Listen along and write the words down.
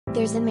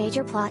There's a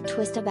major plot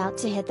twist about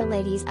to hit the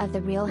ladies of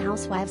the Real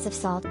Housewives of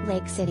Salt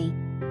Lake City.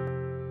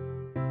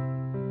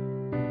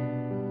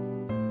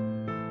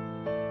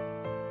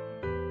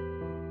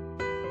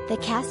 The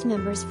cast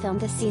members filmed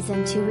the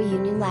Season 2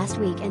 reunion last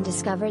week and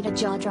discovered a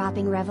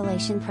jaw-dropping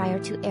revelation prior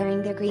to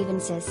airing their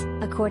grievances,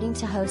 according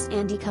to host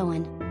Andy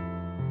Cohen.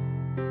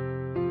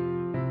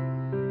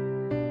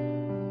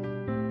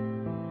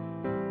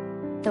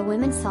 The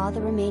women saw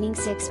the remaining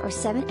 6 or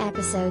 7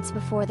 episodes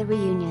before the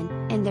reunion,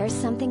 and there's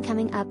something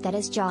coming up that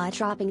is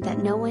jaw-dropping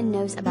that no one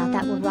knows about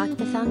that will rock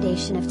the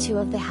foundation of 2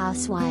 of the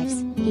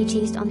housewives, he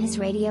teased on his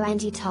Radio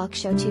Andy talk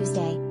show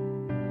Tuesday.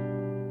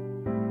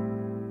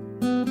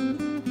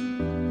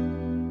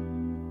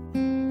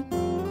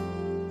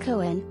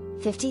 Cohen,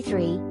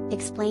 53,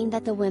 explained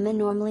that the women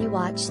normally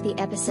watch the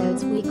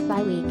episodes week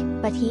by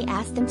week, but he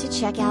asked them to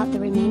check out the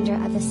remainder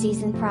of the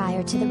season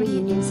prior to the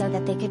reunion so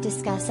that they could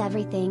discuss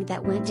everything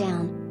that went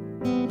down.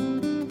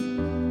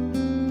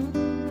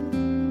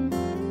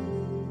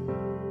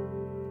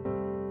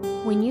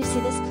 When you see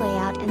this play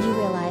out and you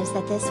realize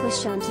that this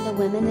was shown to the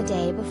women the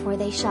day before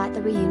they shot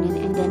the reunion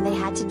and then they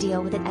had to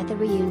deal with it at the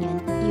reunion,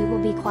 you will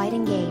be quite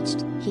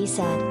engaged, he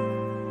said.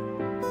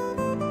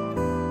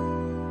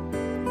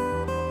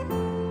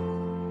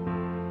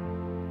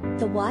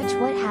 The Watch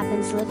What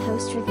Happens Live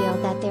host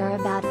revealed that there are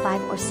about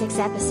 5 or 6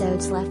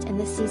 episodes left in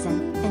the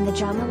season, and the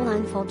drama will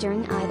unfold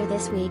during either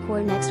this week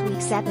or next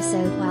week's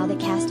episode while the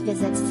cast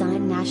visits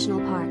Zion National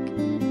Park.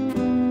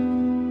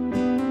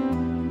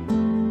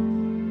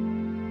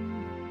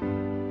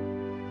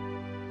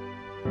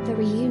 The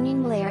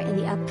reunion will air in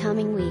the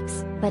upcoming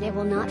weeks, but it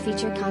will not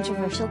feature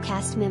controversial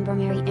cast member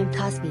Mary M.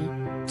 Cosby.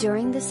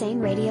 During the same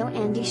Radio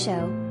Andy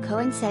show,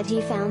 Cohen said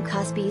he found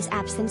Cosby's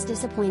absence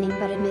disappointing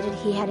but admitted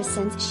he had a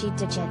sense she'd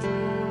ditch it.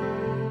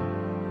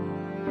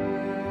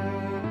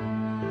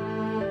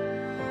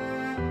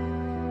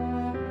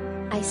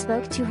 I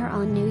spoke to her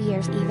on New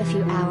Year's Eve a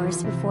few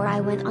hours before I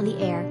went on the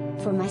air,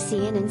 for my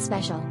CNN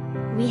special.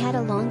 We had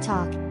a long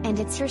talk, and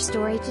it's her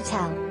story to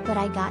tell, but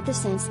I got the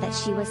sense that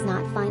she was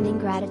not finding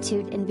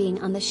gratitude in being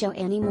on the show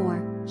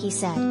anymore, he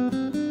said.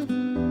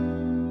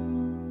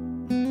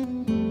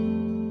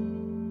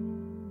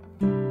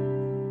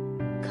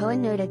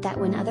 Cohen noted that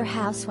when other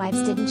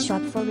housewives didn't show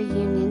up for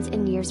reunions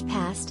in years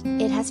past,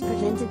 it has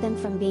prevented them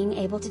from being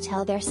able to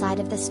tell their side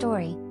of the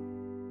story.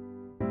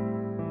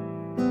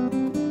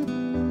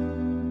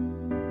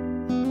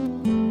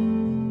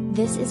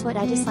 This is what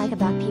I dislike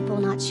about people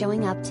not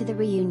showing up to the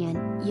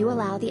reunion. You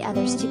allow the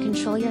others to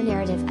control your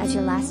narrative as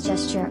your last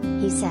gesture,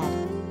 he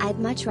said. I'd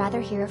much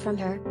rather hear from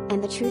her,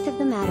 and the truth of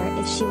the matter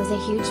is she was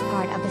a huge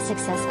part of the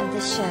success of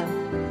this show.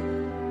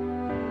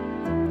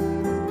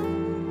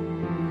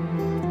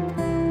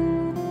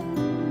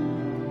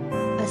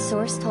 A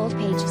source told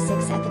Page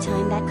 6 at the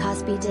time that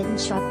Cosby didn't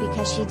show up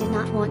because she did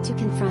not want to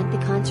confront the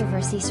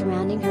controversy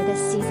surrounding her this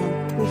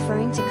season,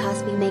 referring to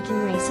Cosby making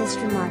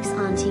racist remarks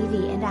on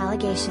TV and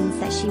allegations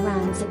that she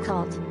runs a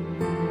cult.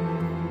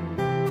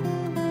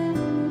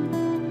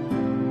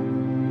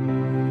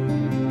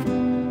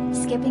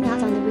 Skipping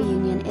out on the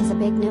reunion is a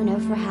big no-no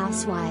for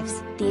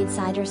housewives, the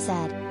insider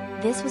said.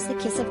 This was the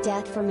kiss of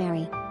death for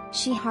Mary.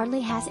 She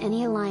hardly has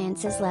any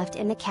alliances left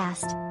in the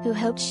cast, who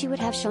hoped she would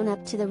have shown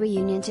up to the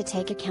reunion to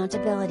take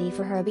accountability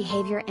for her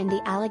behavior and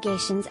the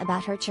allegations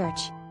about her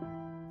church.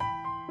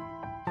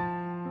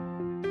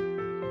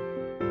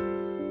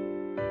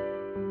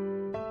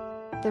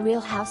 The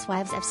Real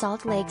Housewives of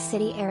Salt Lake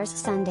City airs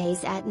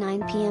Sundays at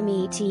 9 p.m.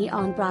 ET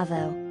on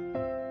Bravo.